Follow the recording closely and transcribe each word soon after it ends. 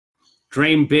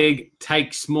Dream big,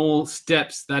 take small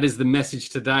steps. That is the message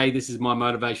today. This is my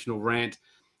motivational rant.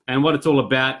 And what it's all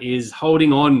about is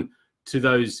holding on to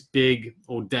those big,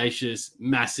 audacious,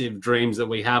 massive dreams that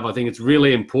we have. I think it's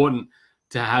really important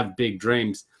to have big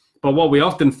dreams. But what we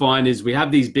often find is we have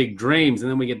these big dreams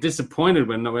and then we get disappointed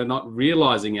when we're not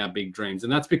realizing our big dreams.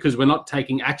 And that's because we're not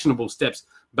taking actionable steps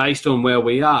based on where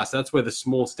we are. So that's where the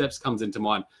small steps comes into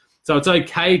mind. So it's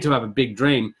okay to have a big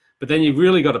dream, but then you've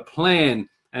really got to plan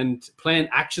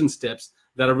action steps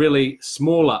that are really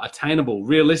smaller, attainable,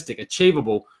 realistic,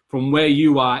 achievable from where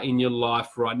you are in your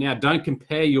life right now. Don't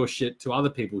compare your shit to other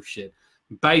people's shit.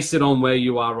 Base it on where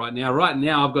you are right now. Right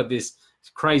now, I've got this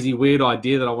crazy, weird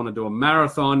idea that I want to do a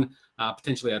marathon,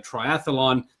 potentially a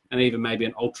triathlon, and even maybe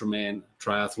an Ultraman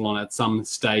triathlon at some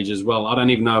stage as well. I don't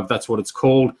even know if that's what it's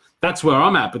called. That's where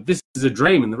I'm at, but this is a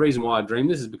dream, and the reason why I dream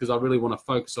this is because I really want to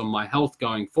focus on my health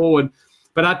going forward.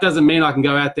 But that doesn't mean I can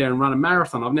go out there and run a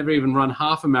marathon. I've never even run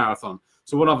half a marathon.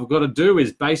 So what I've got to do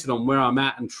is base it on where I'm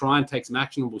at and try and take some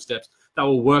actionable steps that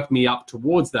will work me up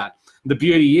towards that. The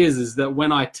beauty is that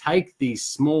when I take these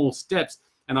small steps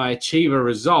and I achieve a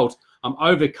result, I'm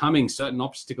overcoming certain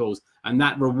obstacles, and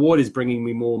that reward is bringing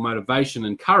me more motivation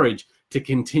and courage to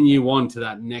continue on to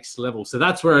that next level. So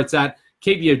that's where it's at.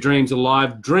 Keep your dreams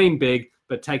alive, dream big,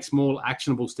 but take small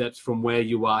actionable steps from where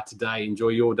you are today. Enjoy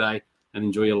your day and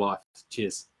enjoy your life.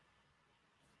 Cheers.